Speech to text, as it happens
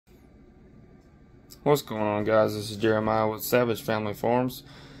What's going on, guys? This is Jeremiah with Savage Family Farms.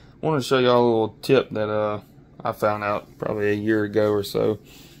 I wanted to show y'all a little tip that I found out probably a year ago or so.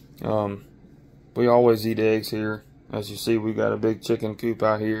 We always eat eggs here. As you see, we got a big chicken coop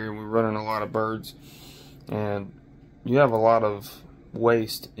out here and we're running a lot of birds, and you have a lot of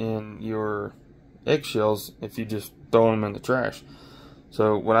waste in your eggshells if you just throw them in the trash.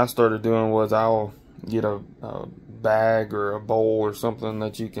 So what I started doing was I'll get a bag or a bowl or something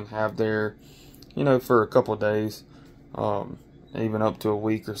that you can have there, you know, for a couple of days, even up to a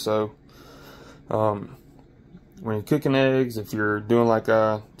week or so. When you're cooking eggs, if you're doing like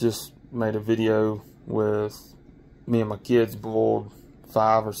I just made a video with me and my kids boiled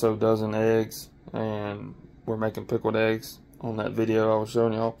 5 or so dozen eggs, and we're making pickled eggs on that video I was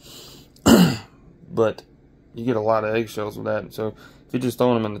showing y'all. But you get a lot of eggshells with that, so if you're just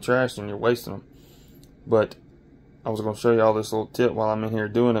throwing them in the trash, then you're wasting them. But I was going to show y'all this little tip while I'm in here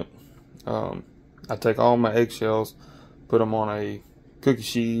doing it. I take all my eggshells, put them on a cookie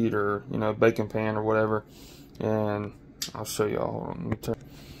sheet or, you know, baking pan or whatever, and I'll show y'all.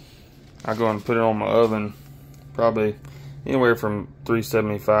 I go and put it on my oven, probably anywhere from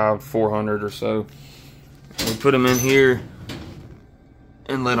 375 to 400 or so. And we put them in here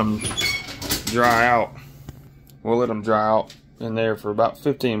and let them dry out. We'll let them dry out in there for about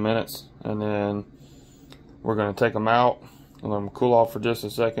 15 minutes, and then we're going to take them out and let them cool off for just a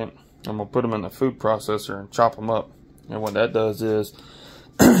second. I'm going to put them in the food processor and chop them up. And what that does is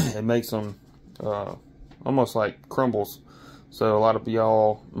it makes them almost like crumbles. So a lot of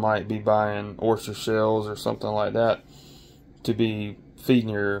y'all might be buying oyster shells or something like that to be feeding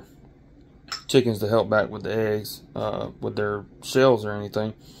your chickens to help back with the eggs, with their shells or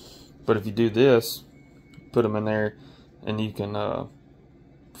anything. But if you do this, put them in there and you can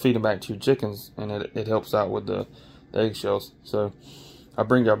feed them back to your chickens, and it helps out with the eggshells. So I'll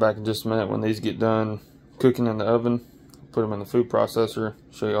bring y'all back in just a minute when these get done cooking in the oven. Put them in the food processor,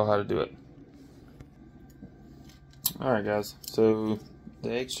 show y'all how to do it. Alright guys, so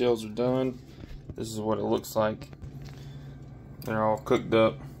the eggshells are done. This is what it looks like. They're all cooked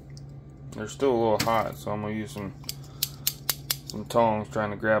up. They're still a little hot, so I'm going to use some tongs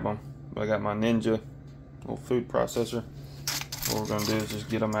trying to grab them. But I got my Ninja little food processor. What we're going to do is just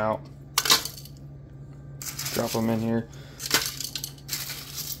get them out, drop them in here.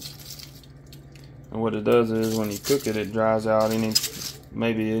 And what it does is when you cook it, it dries out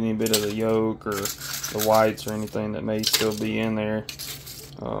maybe any bit of the yolk or the whites or anything that may still be in there.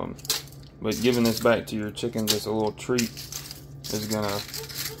 But giving this back to your chickens as a little treat is gonna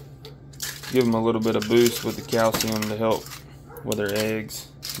give them a little bit of boost with the calcium to help with their eggs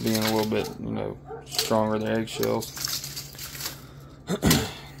being a little bit, you know, stronger, their eggshells.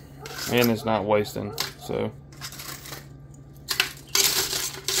 And it's not wasting, so.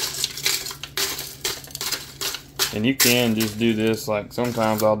 And you can just do this, like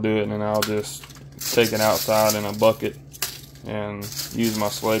sometimes I'll do it and then I'll just take it outside in a bucket and use my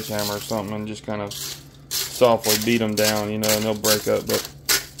sledgehammer or something and just kind of softly beat them down, you know, and they'll break up. But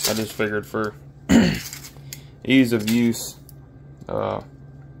I just figured for ease of use, I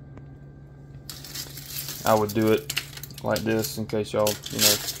would do it like this in case y'all, you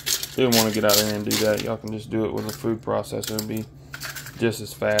know, didn't want to get out there and do that. Y'all can just do it with a food processor. It'll be just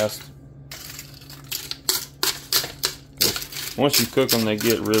as fast. Once you cook them, they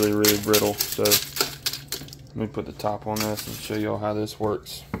get really, really brittle. So let me put the top on this and show y'all how this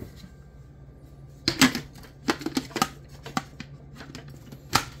works. If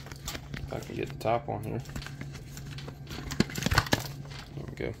I can get the top on here. There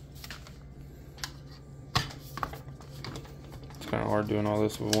we go. It's kind of hard doing all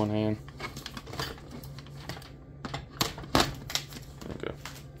this with one hand. Okay.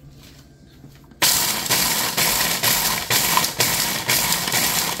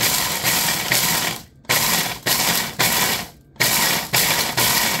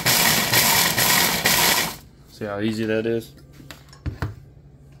 See how easy that is?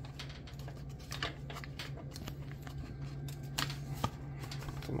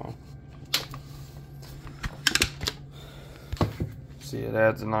 Come on. See, it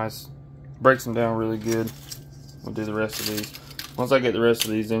adds a nice, breaks them down really good. We'll do the rest of these. Once I get the rest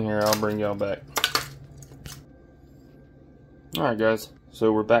of these in here, I'll bring y'all back. Alright guys,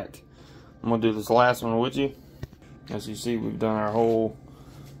 so we're back. I'm going to do this last one with you. As you see, we've done our whole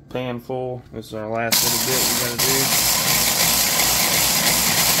pan full. This is our last little bit we got to do.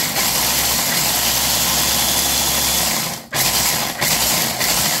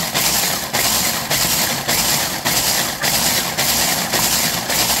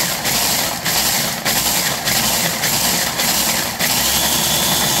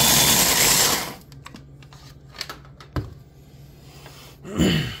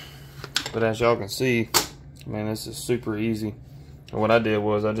 But as y'all can see, man, this is super easy. And what I did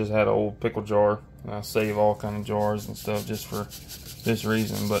was I just had an old pickle jar, and I save all kind of jars and stuff just for this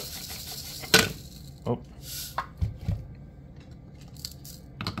reason. But oh,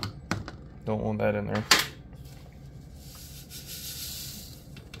 don't want that in there.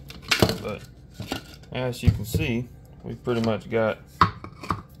 But as you can see, we pretty much got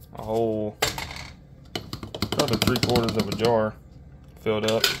a whole, probably 3/4 of a jar filled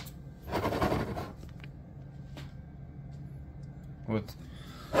up with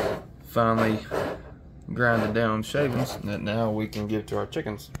finely grinded down shavings that now we can give to our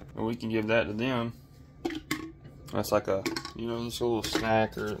chickens, or we can give that to them. That's like a, you know, just a little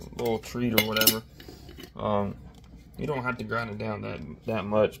snack or a little treat or whatever. You don't have to grind it down that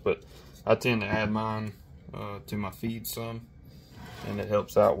much, but I tend to add mine to my feed some, and it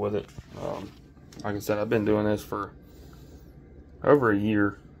helps out with it. Like I said, I've been doing this for over a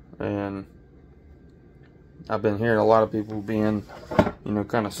year, and I've been hearing a lot of people being, you know,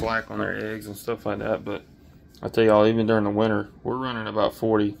 kind of slack on their eggs and stuff like that. But I tell y'all, even during the winter, we're running about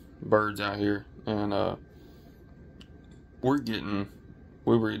 40 birds out here, and during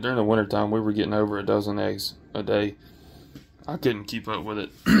the winter time, we were getting over a dozen eggs a day. I couldn't keep up with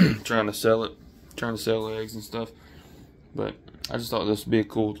it, trying to sell eggs and stuff. But I just thought this would be a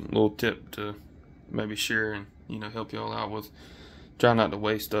cool little tip to maybe share and, you know, help y'all out with. Try not to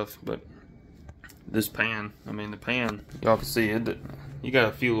waste stuff. But this pan, I mean, the pan, y'all can see it. You got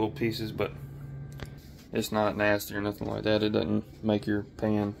a few little pieces, but it's not nasty or nothing like that. It doesn't make your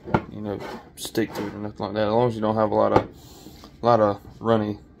pan, you know, stick to it or nothing like that. As long as you don't have a lot of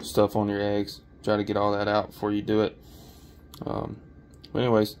runny stuff on your eggs, try to get all that out before you do it. But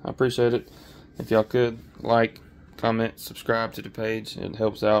anyways, I appreciate it. If y'all could like, comment, subscribe to the page, it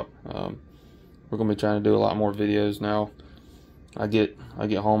helps out. We're gonna be trying to do a lot more videos now. I get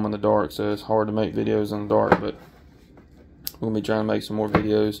home in the dark, so it's hard to make videos in the dark, but we're gonna be trying to make some more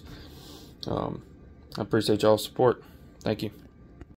videos. I appreciate y'all's support. Thank you.